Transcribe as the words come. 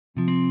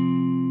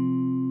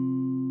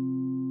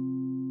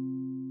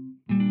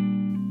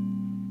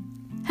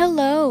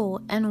Hello,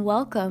 and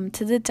welcome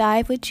to the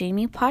Dive with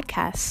Jamie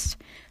podcast.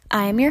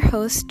 I am your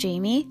host,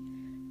 Jamie,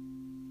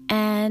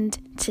 and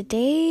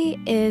today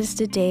is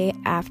the day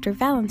after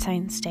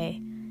Valentine's Day.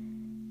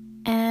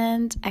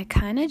 And I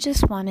kind of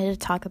just wanted to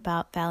talk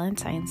about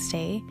Valentine's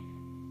Day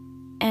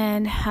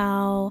and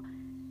how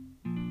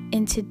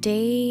in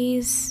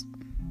today's,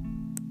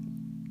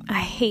 I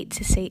hate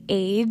to say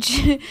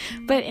age,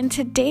 but in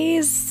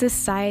today's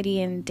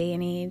society and day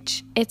and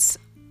age, it's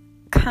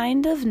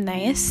kind of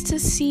nice to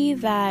see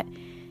that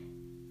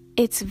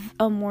it's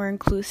a more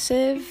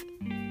inclusive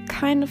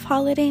kind of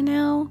holiday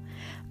now.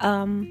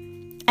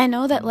 I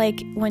know that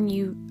when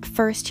you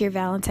first hear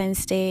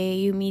Valentine's Day,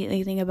 you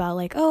immediately think about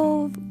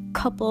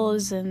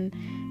couples and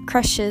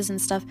crushes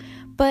and stuff,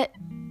 but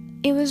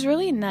it was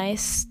really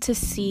nice to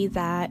see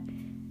that,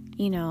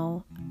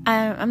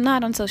 I'm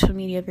not on social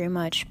media very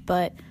much,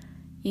 but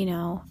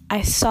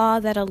I saw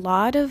that a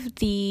lot of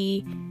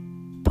the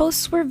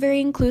posts were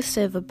very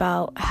inclusive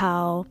about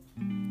how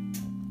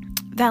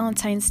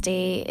Valentine's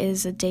Day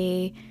is a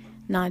day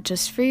not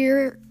just for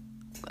your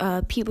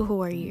people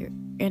who you're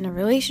in a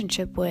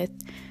relationship with,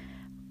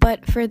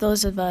 but for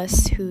those of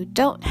us who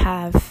don't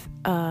have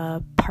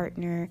a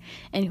partner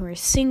and who are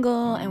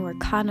single, and we're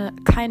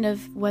kind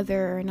of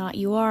whether or not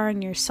you are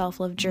on your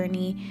self-love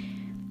journey,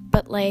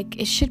 but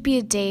it should be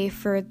a day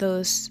for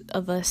those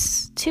of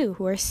us too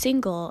who are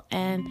single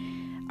and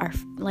are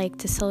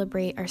to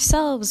celebrate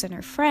ourselves and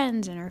our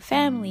friends and our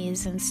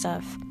families and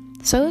stuff.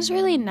 So it was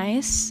really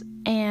nice,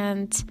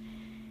 and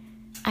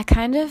I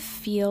kind of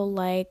feel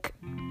like,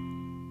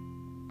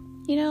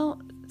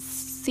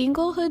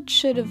 singlehood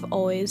should have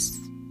always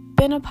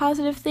been a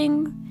positive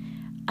thing.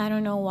 I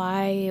don't know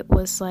why it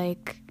was I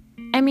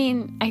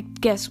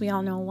guess we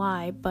all know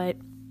why, but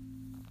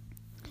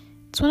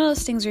it's one of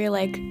those things where you're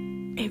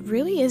it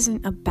really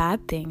isn't a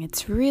bad thing.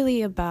 It's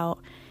really about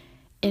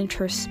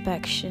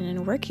introspection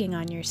and working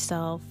on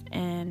yourself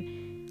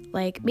and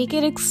make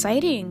it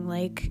exciting.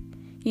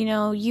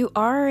 You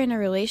are in a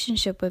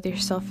relationship with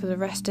yourself for the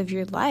rest of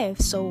your life,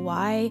 so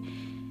why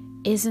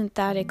isn't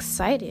that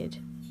excited?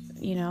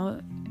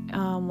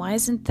 Why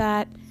isn't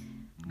that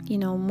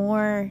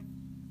more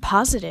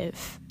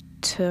positive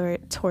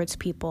towards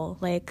people?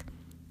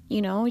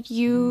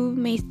 You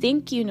may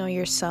think you know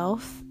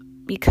yourself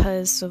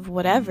because of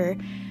whatever,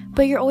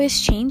 but you're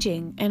always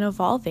changing and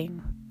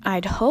evolving,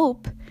 I'd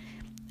hope.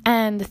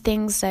 And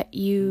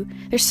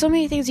there's so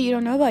many things that you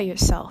don't know about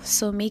yourself,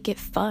 so make it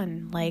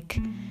fun.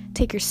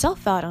 Take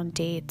yourself out on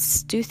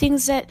dates, do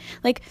things that,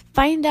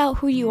 find out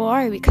who you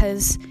are,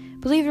 because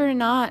believe it or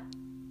not,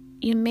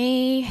 you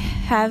may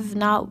have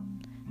not,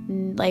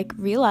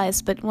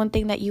 realized, but one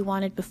thing that you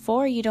wanted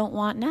before, you don't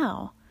want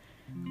now.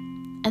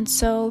 And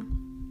so,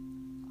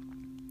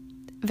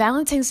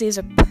 Valentine's Day is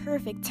a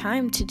perfect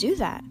time to do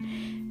that,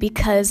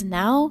 because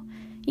now,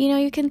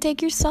 you can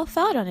take yourself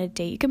out on a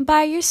date. You can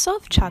buy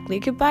yourself chocolate. You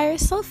can buy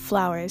yourself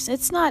flowers.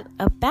 It's not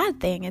a bad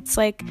thing. It's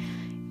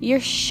you're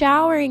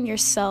showering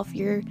yourself.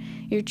 You're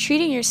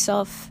treating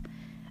yourself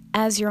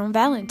as your own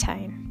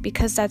Valentine,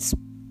 because that's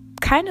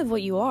kind of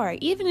what you are.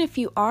 Even if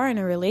you are in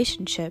a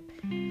relationship,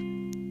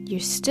 you're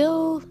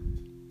still,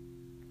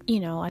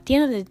 at the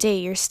end of the day,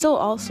 you're still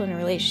also in a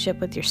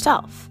relationship with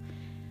yourself.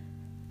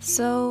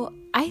 So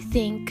I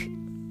think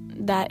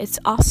that it's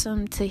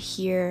awesome to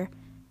hear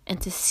and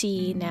to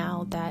see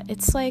now that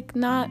it's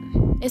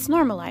it's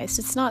normalized.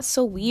 It's not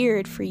so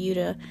weird for you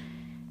to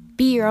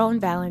be your own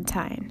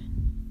Valentine.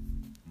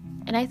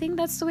 And I think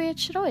that's the way it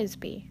should always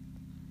be.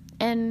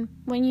 And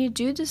when you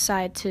do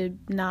decide to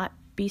not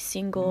be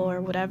single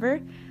or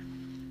whatever,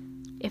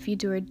 if you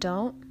do or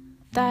don't,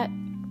 that,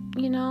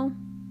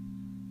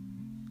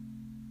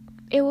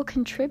 it will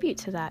contribute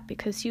to that,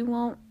 because you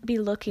won't be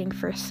looking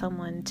for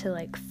someone to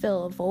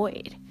fill a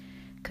void.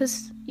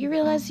 Because you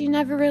realize you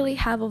never really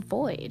have a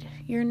void.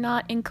 You're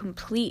not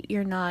incomplete.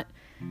 You're not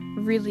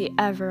really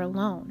ever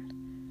alone.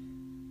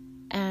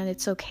 And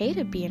it's okay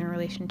to be in a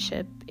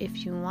relationship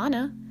if you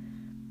wanna,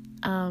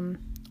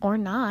 or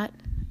not.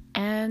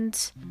 And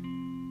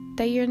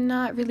that you're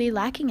not really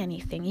lacking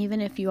anything, even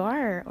if you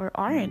are or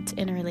aren't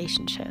in a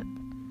relationship.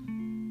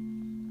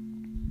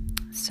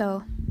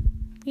 So,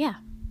 yeah.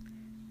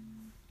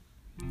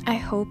 I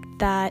hope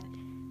that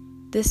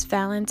this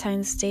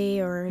Valentine's Day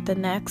or the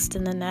next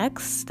and the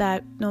next,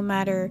 that no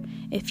matter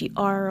if you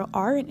are or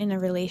aren't in a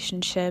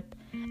relationship,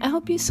 I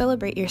hope you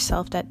celebrate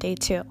yourself that day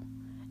too.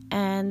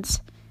 And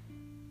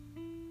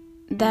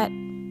that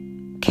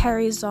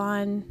carries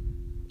on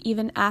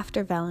even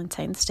after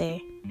Valentine's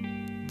Day,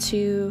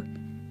 to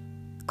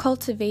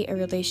cultivate a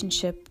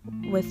relationship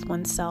with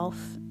oneself,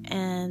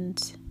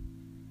 and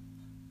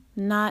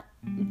not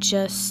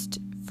just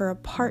for a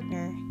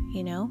partner,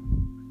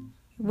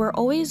 We're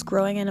always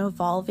growing and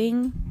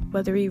evolving,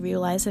 whether we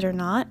realize it or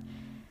not.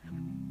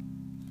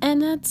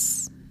 And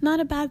that's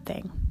not a bad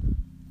thing.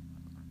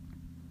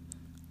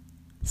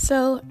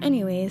 So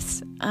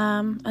anyways,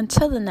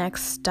 until the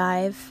next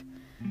dive,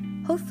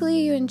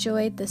 hopefully you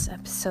enjoyed this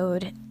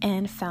episode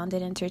and found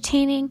it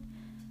entertaining.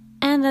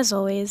 And as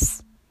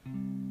always,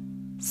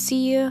 see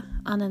see you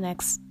on the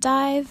next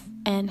dive,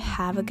 and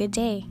have a good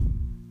day.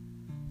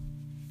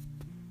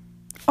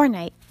 Or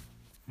night.